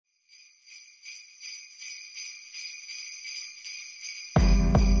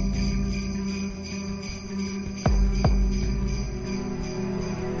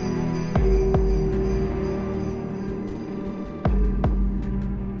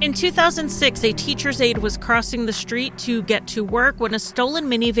In 2006, a teacher's aide was crossing the street to get to work when a stolen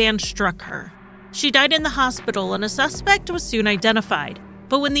minivan struck her. She died in the hospital and a suspect was soon identified.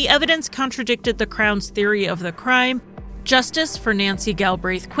 But when the evidence contradicted the Crown's theory of the crime, justice for Nancy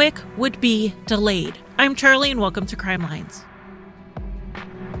Galbraith Quick would be delayed. I'm Charlie and welcome to Crime Lines.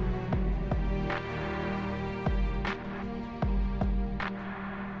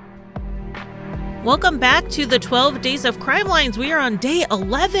 Welcome back to the 12 Days of Crime Lines. We are on day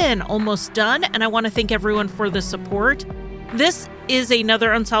 11, almost done, and I want to thank everyone for the support. This is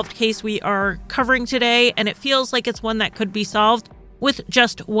another unsolved case we are covering today, and it feels like it's one that could be solved with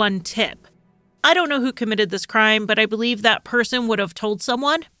just one tip. I don't know who committed this crime, but I believe that person would have told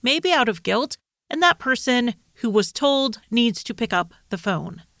someone, maybe out of guilt, and that person who was told needs to pick up the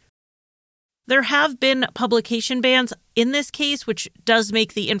phone. There have been publication bans in this case, which does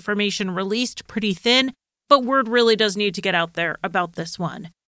make the information released pretty thin, but word really does need to get out there about this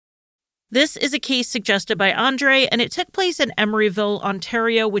one. This is a case suggested by Andre, and it took place in Emeryville,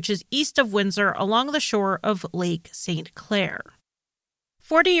 Ontario, which is east of Windsor along the shore of Lake St. Clair.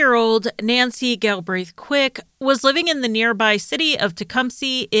 40-year-old Nancy Galbraith Quick was living in the nearby city of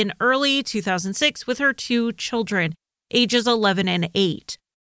Tecumseh in early 2006 with her two children, ages 11 and 8.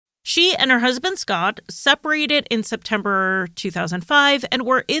 She and her husband, Scott, separated in September 2005 and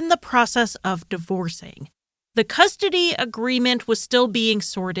were in the process of divorcing. The custody agreement was still being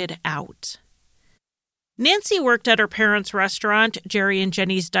sorted out. Nancy worked at her parents' restaurant, Jerry and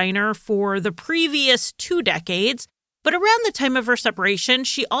Jenny's Diner, for the previous 2 decades, but around the time of her separation,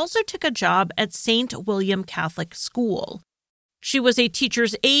 she also took a job at St. William Catholic School. She was a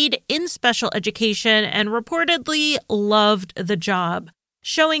teacher's aide in special education and reportedly loved the job,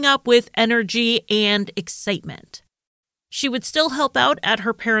 showing up with energy and excitement. She would still help out at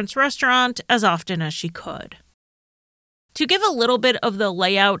her parents' restaurant as often as she could. To give a little bit of the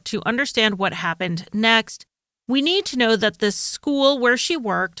layout to understand what happened next, we need to know that this school where she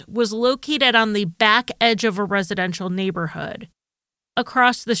worked was located on the back edge of a residential neighborhood.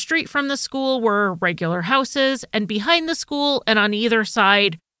 Across the street from the school were regular houses, and behind the school and on either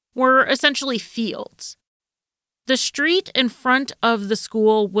side were essentially fields. The street in front of the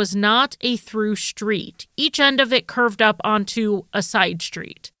school was not a through street. Each end of it curved up onto a side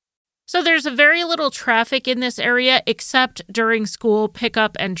street. So there's very little traffic in this area except during school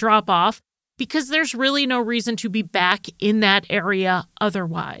pickup and drop-off because there's really no reason to be back in that area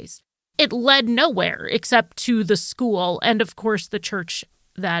otherwise. It led nowhere except to the school and, of course, the church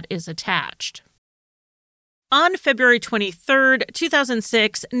that is attached. On February 23,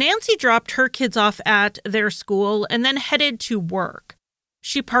 2006, Nancy dropped her kids off at their school and then headed to work.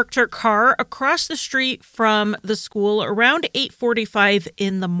 She parked her car across the street from the school around 8:45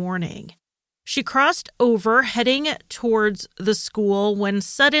 in the morning. She crossed over, heading towards the school, when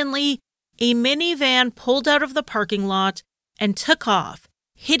suddenly a minivan pulled out of the parking lot and took off,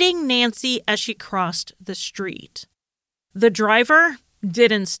 hitting Nancy as she crossed the street. The driver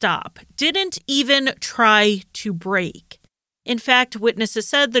didn't stop, didn't even try to brake. In fact, witnesses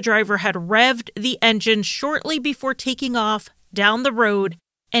said the driver had revved the engine shortly before taking off down the road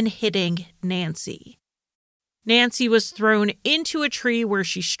and hitting Nancy. Nancy was thrown into a tree where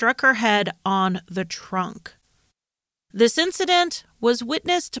she struck her head on the trunk. This incident was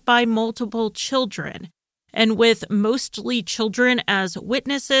witnessed by multiple children, and with mostly children as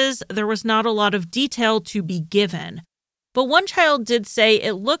witnesses, there was not a lot of detail to be given. But one child did say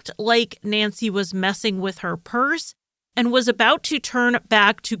it looked like Nancy was messing with her purse and was about to turn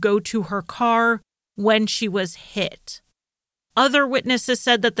back to go to her car when she was hit. Other witnesses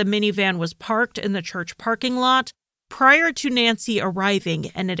said that the minivan was parked in the church parking lot prior to Nancy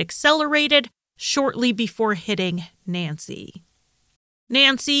arriving, and it accelerated shortly before hitting Nancy.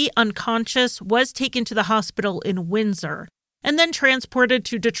 Nancy, unconscious, was taken to the hospital in Windsor and then transported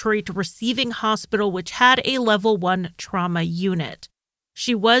to Detroit Receiving Hospital, which had a level 1 trauma unit.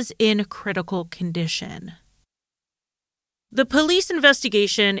 She was in critical condition. The police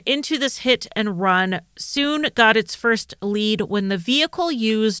investigation into this hit and run soon got its first lead when the vehicle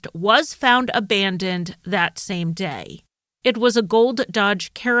used was found abandoned that same day. It was a gold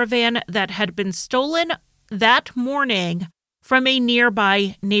Dodge Caravan that had been stolen that morning from a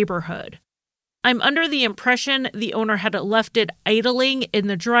nearby neighborhood. I'm under the impression the owner had left it idling in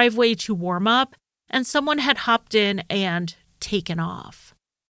the driveway to warm up, and someone had hopped in and taken off.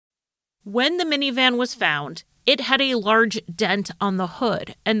 When the minivan was found, it had a large dent on the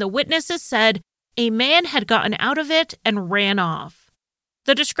hood, and the witnesses said a man had gotten out of it and ran off.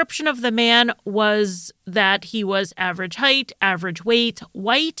 The description of the man was that he was average height, average weight,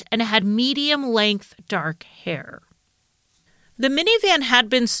 white, and had medium-length dark hair. The minivan had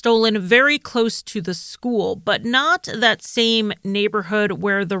been stolen very close to the school, but not that same neighborhood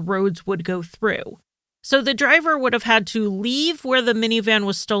where the roads would go through. So the driver would have had to leave where the minivan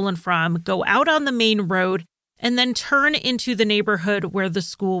was stolen from, go out on the main road, and then turn into the neighborhood where the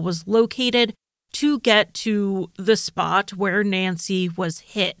school was located to get to the spot where Nancy was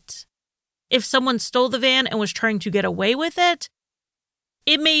hit. If someone stole the van and was trying to get away with it,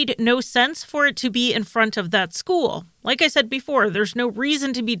 it made no sense for it to be in front of that school. Like I said before, there's no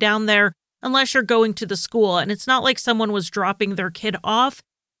reason to be down there unless you're going to the school, and it's not like someone was dropping their kid off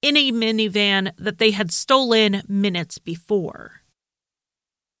in a minivan that they had stolen minutes before.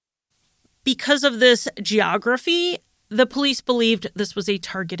 Because of this geography, the police believed this was a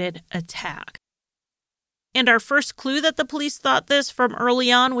targeted attack. And our first clue that the police thought this from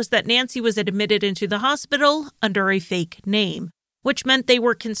early on was that Nancy was admitted into the hospital under a fake name, which meant they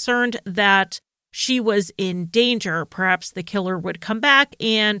were concerned that she was in danger. Perhaps the killer would come back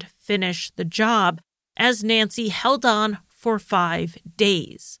and finish the job, as Nancy held on for 5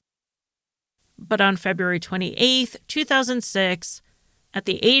 days. But on February 28th, 2006, at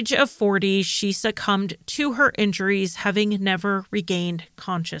the age of 40, she succumbed to her injuries, having never regained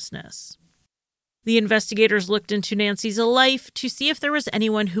consciousness. The investigators looked into Nancy's life to see if there was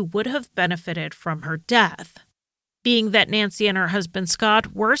anyone who would have benefited from her death. Being that Nancy and her husband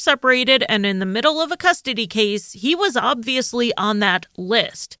Scott were separated and in the middle of a custody case, he was obviously on that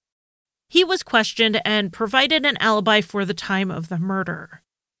list. He was questioned and provided an alibi for the time of the murder.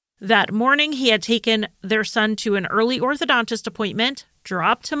 That morning, he had taken their son to an early orthodontist appointment,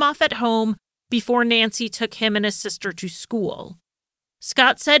 dropped him off at home before Nancy took him and his sister to school.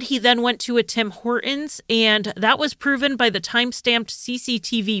 Scott said he then went to a Tim Hortons, and that was proven by the time-stamped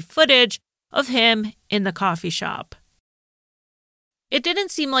CCTV footage of him in the coffee shop. It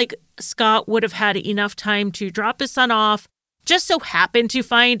didn't seem like Scott would have had enough time to drop his son off, just so happened to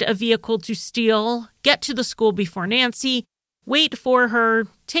find a vehicle to steal, get to the school before Nancy, wait for her,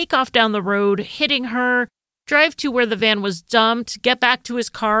 take off down the road, hitting her, drive to where the van was dumped, get back to his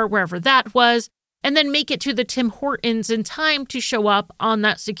car, wherever that was, and then make it to the Tim Hortons in time to show up on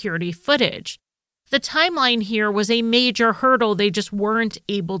that security footage. The timeline here was a major hurdle they just weren't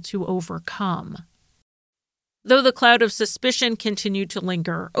able to overcome. Though the cloud of suspicion continued to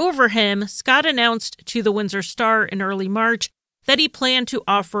linger over him, Scott announced to the Windsor Star in early March that he planned to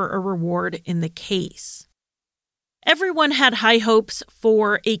offer a reward in the case. Everyone had high hopes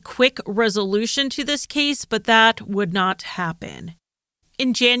for a quick resolution to this case, but that would not happen.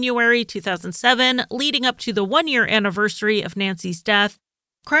 In January 2007, leading up to the 1-year anniversary of Nancy's death,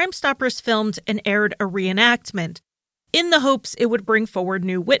 Crime Stoppers filmed and aired a reenactment in the hopes it would bring forward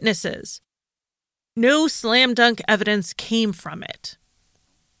new witnesses. No slam dunk evidence came from it.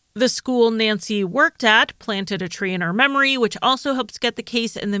 The school Nancy worked at planted a tree in her memory, which also helps get the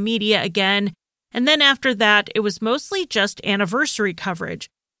case in the media again. And then after that, it was mostly just anniversary coverage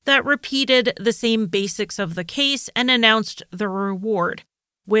that repeated the same basics of the case and announced the reward,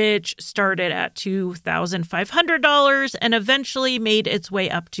 which started at $2,500 and eventually made its way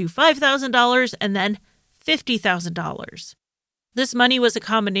up to $5,000 and then $50,000. This money was a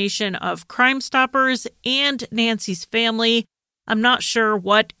combination of Crime Stoppers and Nancy's family. I'm not sure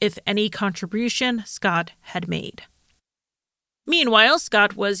what, if any, contribution Scott had made. Meanwhile,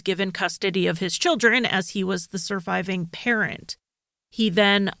 Scott was given custody of his children as he was the surviving parent. He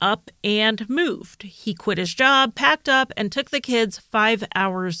then up and moved. He quit his job, packed up, and took the kids 5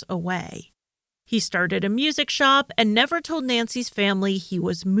 hours away. He started a music shop and never told Nancy's family he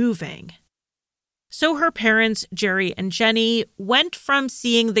was moving. So her parents, Jerry and Jenny, went from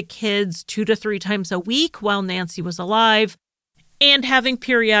seeing the kids 2 to 3 times a week while Nancy was alive and having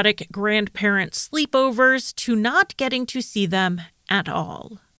periodic grandparent sleepovers to not getting to see them at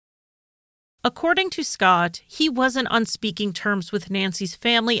all. According to Scott, he wasn't on speaking terms with Nancy's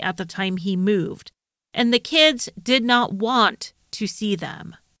family at the time he moved, and the kids did not want to see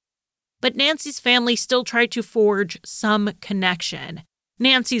them. But Nancy's family still tried to forge some connection.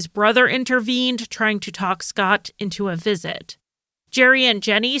 Nancy's brother intervened, trying to talk Scott into a visit. Jerry and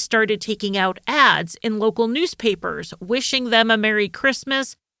Jenny started taking out ads in local newspapers, wishing them a Merry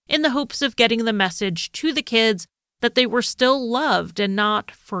Christmas in the hopes of getting the message to the kids that they were still loved and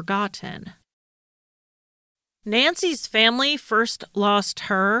not forgotten. Nancy's family first lost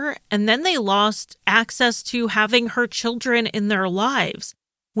her, and then they lost access to having her children in their lives,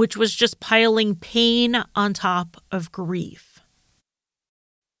 which was just piling pain on top of grief.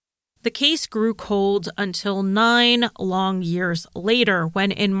 The case grew cold until 9 long years later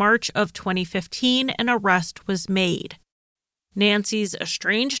when in March of 2015 an arrest was made. Nancy's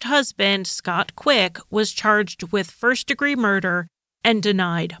estranged husband, Scott Quick, was charged with first-degree murder and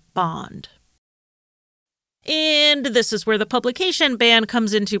denied bond. And this is where the publication ban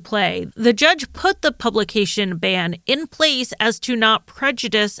comes into play. The judge put the publication ban in place as to not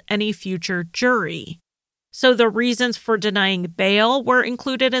prejudice any future jury. So the reasons for denying bail were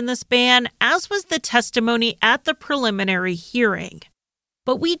included in this ban, as was the testimony at the preliminary hearing.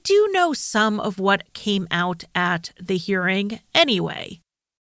 But we do know some of what came out at the hearing anyway.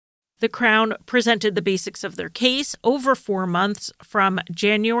 The Crown presented the basics of their case over 4 months from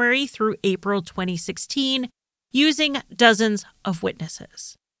January through April 2016, using dozens of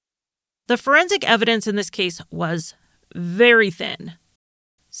witnesses. The forensic evidence in this case was very thin.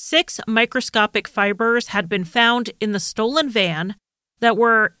 6 microscopic fibers had been found in the stolen van that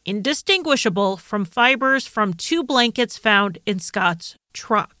were indistinguishable from fibers from 2 blankets found in Scott's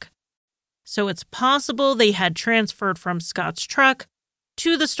truck. So it's possible they had transferred from Scott's truck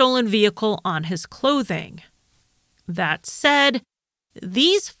to the stolen vehicle on his clothing. That said,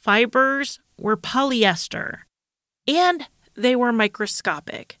 these fibers were polyester, and they were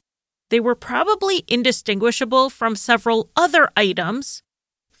microscopic. They were probably indistinguishable from several other items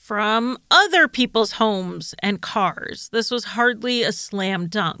from other people's homes and cars. This was hardly a slam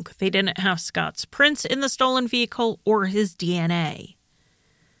dunk. They didn't have Scott's prints in the stolen vehicle or his DNA.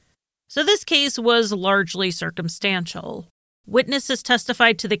 So this case was largely circumstantial. Witnesses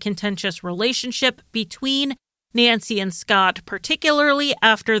testified to the contentious relationship between Nancy and Scott, particularly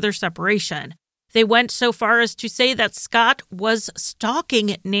after their separation. They went so far as to say that Scott was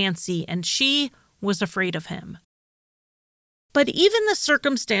stalking Nancy and she was afraid of him. But even the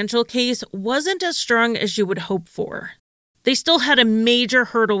circumstantial case wasn't as strong as you would hope for. They still had a major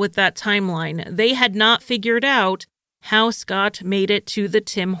hurdle with that timeline. They had not figured out how Scott made it to the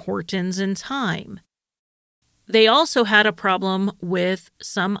Tim Hortons in time. They also had a problem with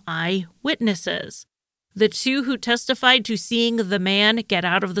some eyewitnesses. The 2 who testified to seeing the man get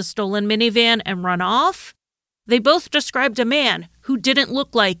out of the stolen minivan and run off, they both described a man who didn't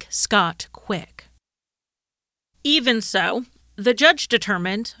look like Scott Quick. Even so, the judge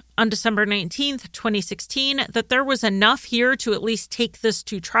determined on December 19th, 2016, that there was enough here to at least take this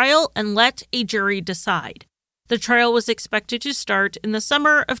to trial and let a jury decide. The trial was expected to start in the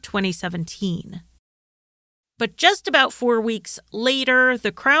summer of 2017. But just about 4 weeks later,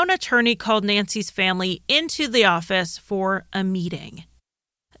 the Crown attorney called Nancy's family into the office for a meeting.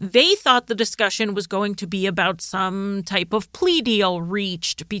 They thought the discussion was going to be about some type of plea deal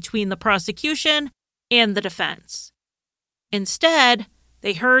reached between the prosecution and the defense. Instead,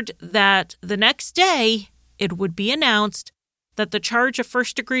 they heard that the next day it would be announced that the charge of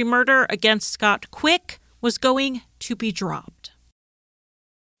first-degree murder against Scott Quick was going to be dropped.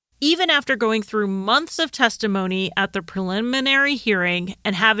 Even after going through months of testimony at the preliminary hearing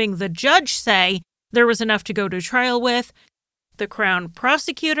and having the judge say there was enough to go to trial with, the Crown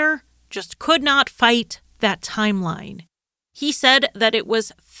prosecutor just could not fight that timeline. He said that it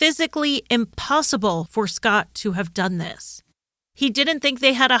was physically impossible for Scott to have done this. He didn't think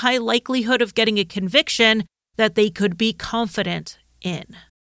they had a high likelihood of getting a conviction that they could be confident in.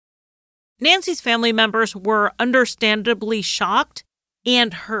 Nancy's family members were understandably shocked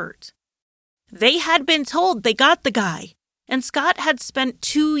and hurt. They had been told they got the guy, and Scott had spent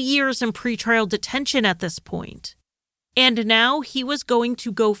 2 years in pretrial detention at this point. And now he was going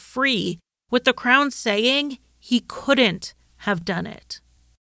to go free, with the Crown saying he couldn't have done it.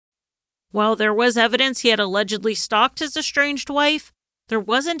 While there was evidence he had allegedly stalked his estranged wife, there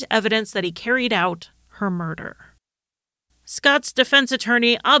wasn't evidence that he carried out her murder. Scott's defense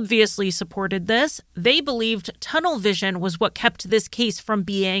attorney obviously supported this. They believed tunnel vision was what kept this case from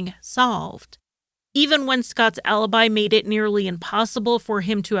being solved. Even when Scott's alibi made it nearly impossible for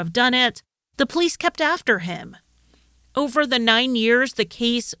him to have done it, the police kept after him. Over the 9 years the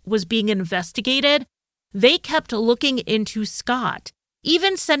case was being investigated, they kept looking into Scott,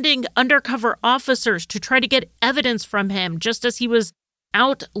 even sending undercover officers to try to get evidence from him just as he was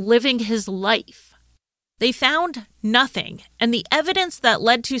out living his life. They found nothing, and the evidence that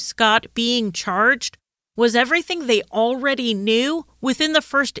led to Scott being charged was everything they already knew within the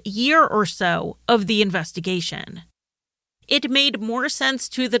first year or so of the investigation. It made more sense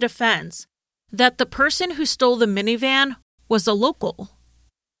to the defense that the person who stole the minivan was a local.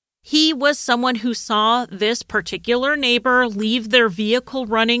 He was someone who saw this particular neighbor leave their vehicle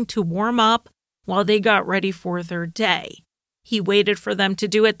running to warm up while they got ready for their day. He waited for them to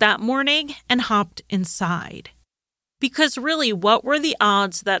do it that morning and hopped inside. Because really, what were the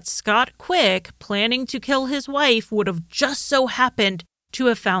odds that Scott Quick, planning to kill his wife, would have just so happened to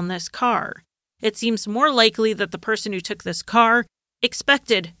have found this car? it seems more likely that the person who took this car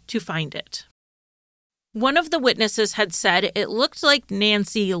expected to find it. One of the witnesses had said it looked like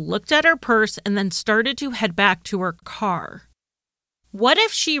Nancy looked at her purse and then started to head back to her car. What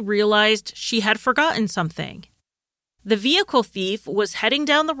if she realized she had forgotten something? The vehicle thief was heading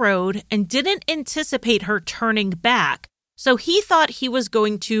down the road and didn't anticipate her turning back, so he thought he was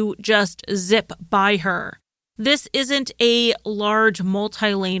going to just zip by her. This isn't a large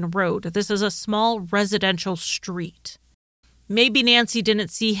multi-lane road. This is a small residential street. Maybe Nancy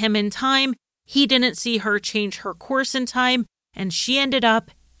didn't see him in time, he didn't see her change her course in time, and she ended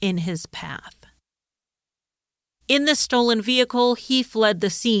up in his path. In the stolen vehicle, he fled the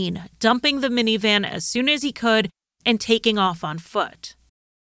scene, dumping the minivan as soon as he could and taking off on foot.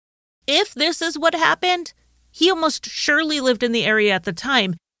 If this is what happened, he almost surely lived in the area at the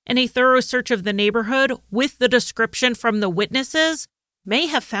time, and a thorough search of the neighborhood with the description from the witnesses may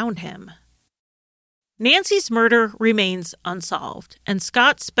have found him. Nancy's murder remains unsolved, and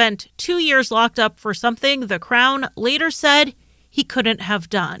Scott spent 2 years locked up for something the Crown later said he couldn't have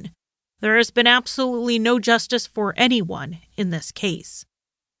done. There has been absolutely no justice for anyone in this case.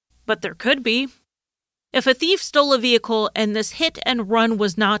 But there could be. If a thief stole a vehicle and this hit and run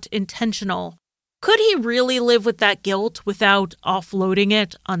was not intentional, could he really live with that guilt without offloading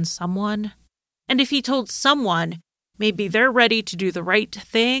it on someone? And if he told someone, maybe they're ready to do the right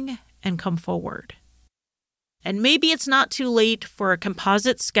thing and come forward. And maybe it's not too late for a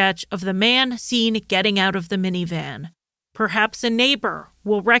composite sketch of the man seen getting out of the minivan. Perhaps a neighbor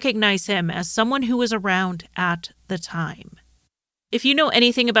will recognize him as someone who was around at the time. If you know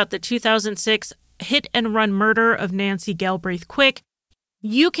anything about the 2006 hit-and-run murder of Nancy Galbraith Quick,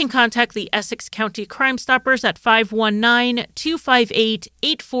 you can contact the Essex County Crime Stoppers at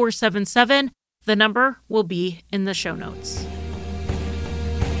 519-258-8477. The number will be in the show notes.